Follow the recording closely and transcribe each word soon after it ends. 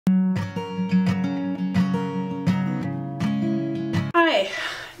Hi,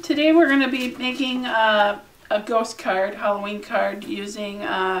 today we're going to be making a ghost card, Halloween card, using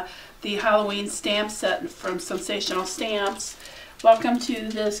the Halloween stamp set from Sunsational Stamps. Welcome to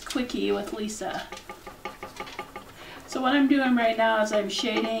this Quickie with Lisa. So what I'm doing right now is I'm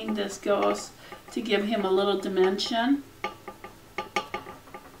shading this ghost to give him a little dimension.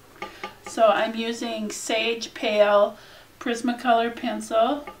 So I'm using Sage Pale Prismacolor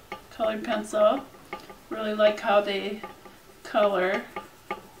pencil, colored pencil. Really like how they color.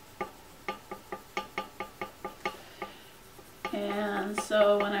 And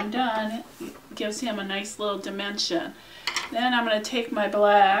so when I'm done, it gives him a nice little dimension. Then I'm going to take my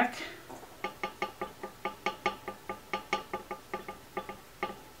black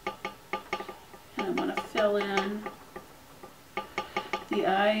and I'm going to fill in the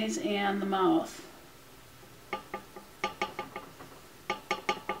eyes and the mouth.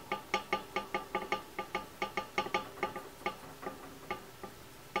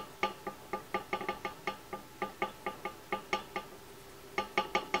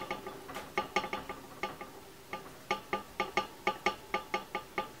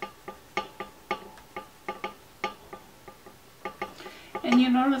 And you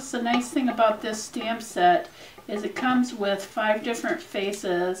notice the nice thing about this stamp set is it comes with 5 different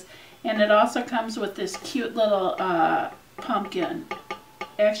faces, and it also comes with this cute little pumpkin.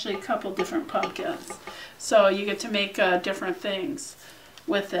 Actually a couple different pumpkins. So you get to make different things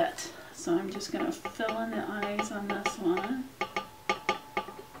with it. So I'm just going to fill in the eyes on this one.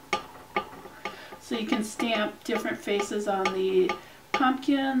 So you can stamp different faces on the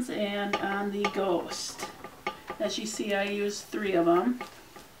pumpkins and on the ghost. As you see, I used 3 of them.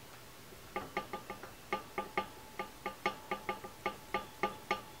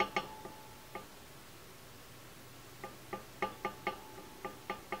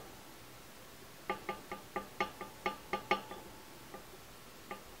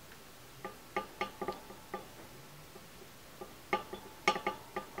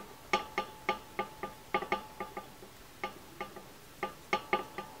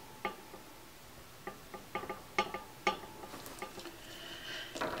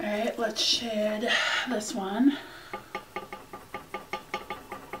 Alright, let's shade this one.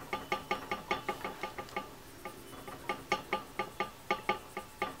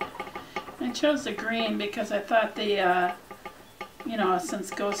 I chose the green because I thought the, you know,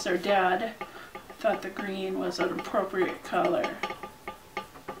 since ghosts are dead, I thought the green was an appropriate color.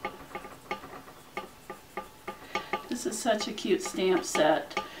 This is such a cute stamp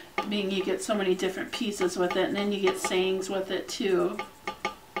set, being you get so many different pieces with it, and then you get sayings with it too.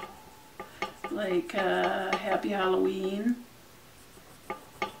 Like Happy Halloween.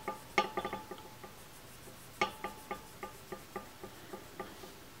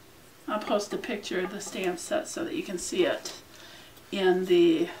 I'll post a picture of the stamp set so that you can see it in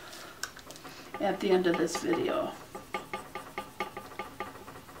at the end of this video.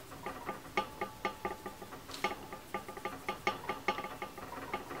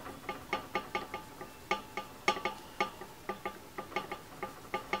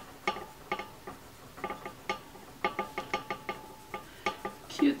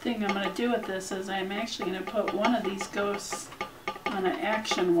 Cute thing I'm going to do with this is I'm actually going to put one of these ghosts on an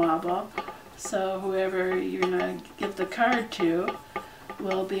action wobble, so whoever you're going to give the card to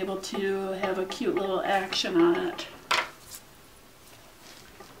will be able to have a cute little action on it.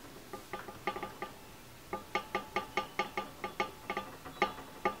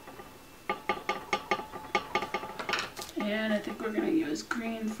 And I think we're going to use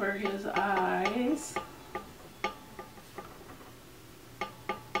green for his eyes.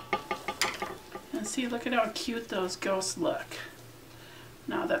 And see, look at how cute those ghosts look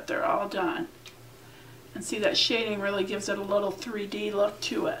now that they're all done. And see, that shading really gives it a little 3D look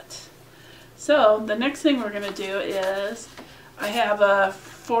to it. So the next thing we're going to do is I have a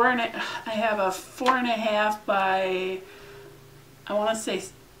 4.5 by, I want to say,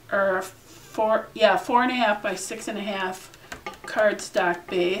 or 4.5 by 6.5 cardstock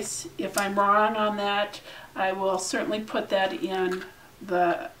base. If I'm wrong on that, I will certainly put that in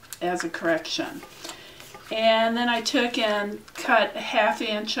as a correction. And then I took and cut a 1/2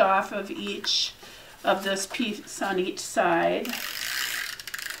 inch off of each of this piece on each side.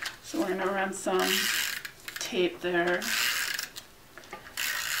 So we're going to run some tape there.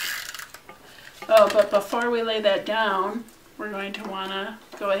 Oh, but before we lay that down, we're going to want to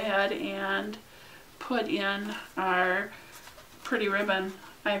go ahead and put in our pretty ribbon.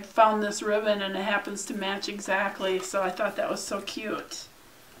 I found this ribbon and it happens to match exactly, so I thought that was so cute.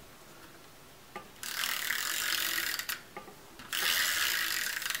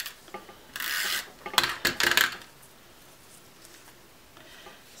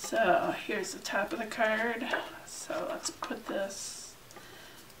 So here's the top of the card. So let's put this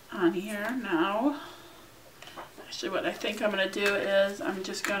on here now. Actually, what I think I'm going to do is I'm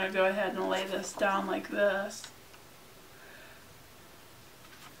just going to go ahead and lay this down like this.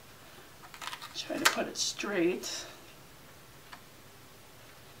 Try to put it straight.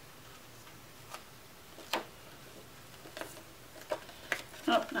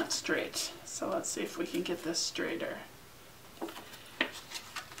 Nope, not straight. So let's see if we can get this straighter.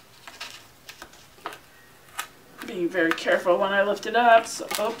 Being very careful when I lift it up, so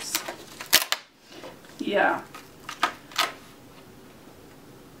oops. Yeah.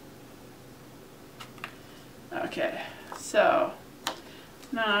 Okay, so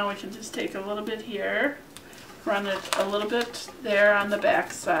now we can just take a little bit here, run it a little bit there on the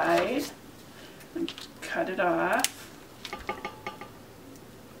back side, and cut it off.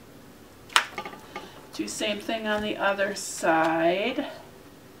 Do same thing on the other side.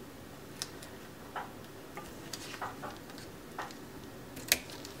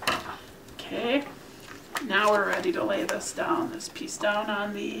 Okay, now we're ready to lay this down, this piece down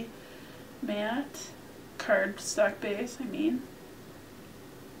on the mat, cardstock base, I mean.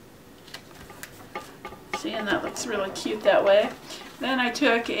 See, and that looks really cute that way. Then I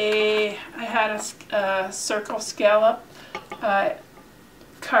took I had a circle scallop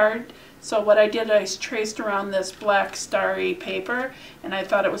card. So what I did, I traced around this black starry paper, and I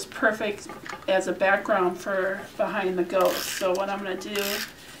thought it was perfect as a background for behind the ghost. So what I'm going to do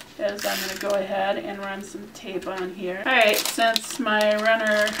is I'm going to go ahead and run some tape on here. Alright, since my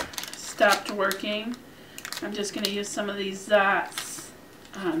runner stopped working, I'm just going to use some of these dots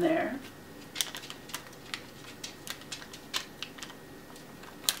on there.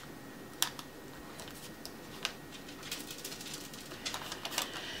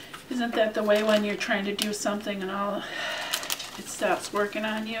 Isn't that the way when you're trying to do something and all it stops working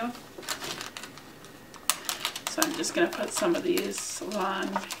on you? So I'm just going to put some of these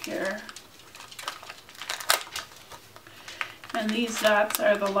along here. And these dots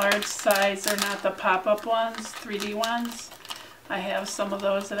are the large size, they're not the pop-up ones, 3D ones. I have some of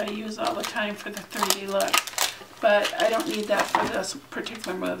those that I use all the time for the 3D look. But I don't need that for this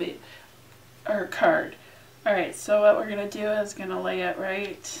particular movie or card. Alright, so what we're going to do is going to lay it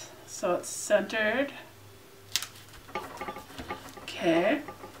right so it's centered. Okay.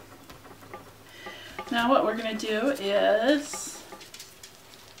 Now what we're going to do is,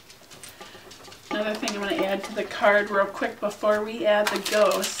 another thing I'm going to add to the card real quick before we add the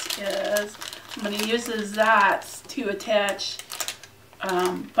ghost is I'm going to use the dots to attach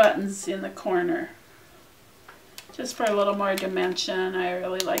buttons in the corner. Just for a little more dimension. I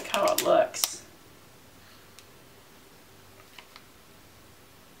really like how it looks.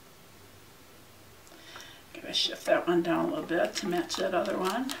 Gotta shift that one down a little bit to match that other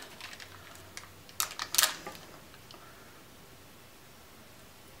one.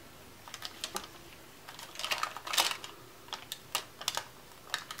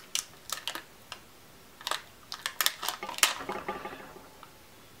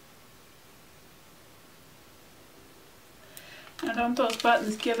 Now don't those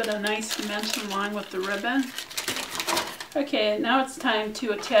buttons give it a nice dimension along with the ribbon? Okay, now it's time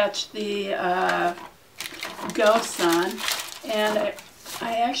to attach the ghosts on, and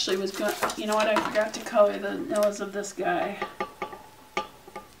I actually was going, you know what, I forgot to color the nose of this guy.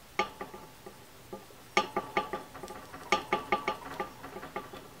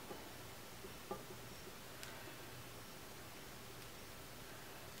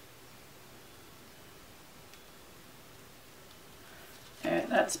 Alright,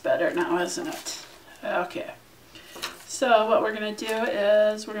 that's better now, isn't it? Okay. So what we're going to do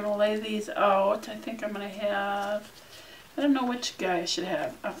is we're going to lay these out. I think I'm going to have, I don't know which guy I should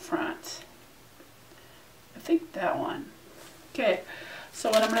have up front. I think that one. Okay,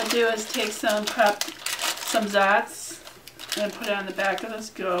 so what I'm going to do is take some dots and put it on the back of this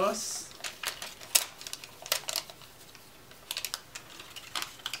ghost.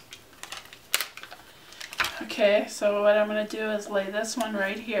 Okay, so what I'm going to do is lay this one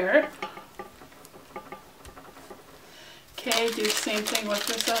right here. Okay, do the same thing with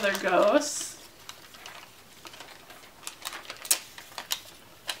this other ghost.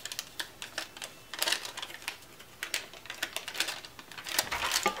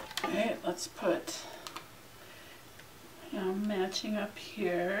 Okay, let's put, matching up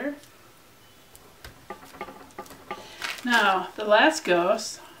here. Now, the last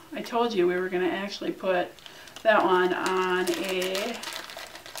ghost, I told you we were going to actually put that one on a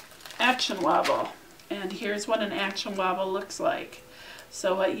action wobble. And here's what an action wobble looks like.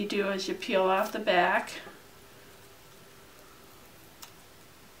 So what you do is you peel off the back.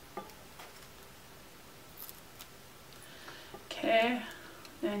 Okay,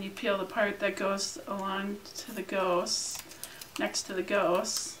 then you peel the part that goes along to the ghosts, next to the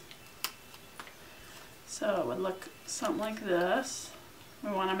ghosts. So it would look something like this.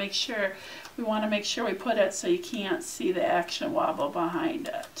 We want to make sure we put it so you can't see the action wobble behind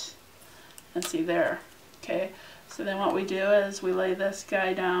it. And see there. Okay, so then what we do is we lay this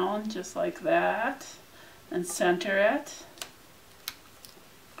guy down just like that and center it.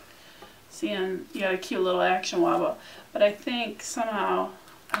 See, and you got a cute little action wobble. But I think somehow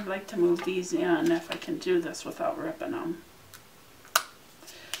I'd like to move these in if I can do this without ripping them.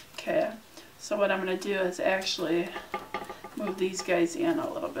 Okay, so what I'm going to do is actually move these guys in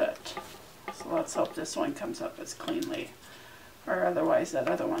a little bit. So let's hope this one comes up as cleanly, or otherwise that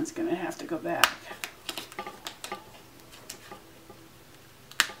other one's going to have to go back.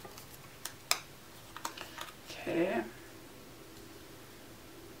 Okay.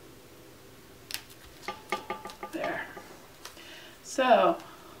 There. So,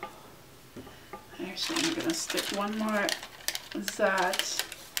 actually I'm going to stick one more Zot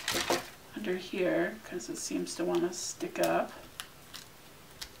under here because it seems to want to stick up.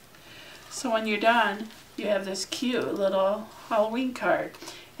 So when you're done, you have this cute little Halloween card.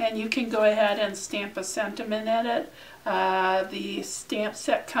 And you can go ahead and stamp a sentiment in it. The stamp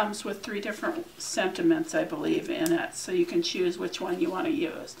set comes with 3 different sentiments, I believe, in it. So you can choose which one you want to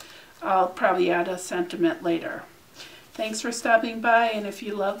use. I'll probably add a sentiment later. Thanks for stopping by, and if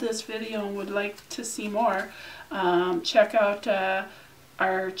you love this video and would like to see more, check out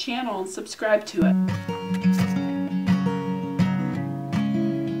our channel and subscribe to it.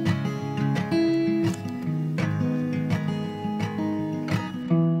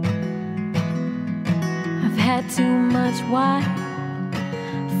 Had too much wine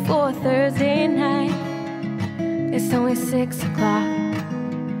for Thursday night. It's only 6 o'clock,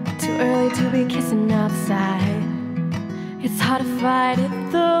 too early to be kissing outside. It's hard to fight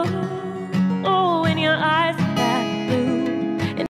it though.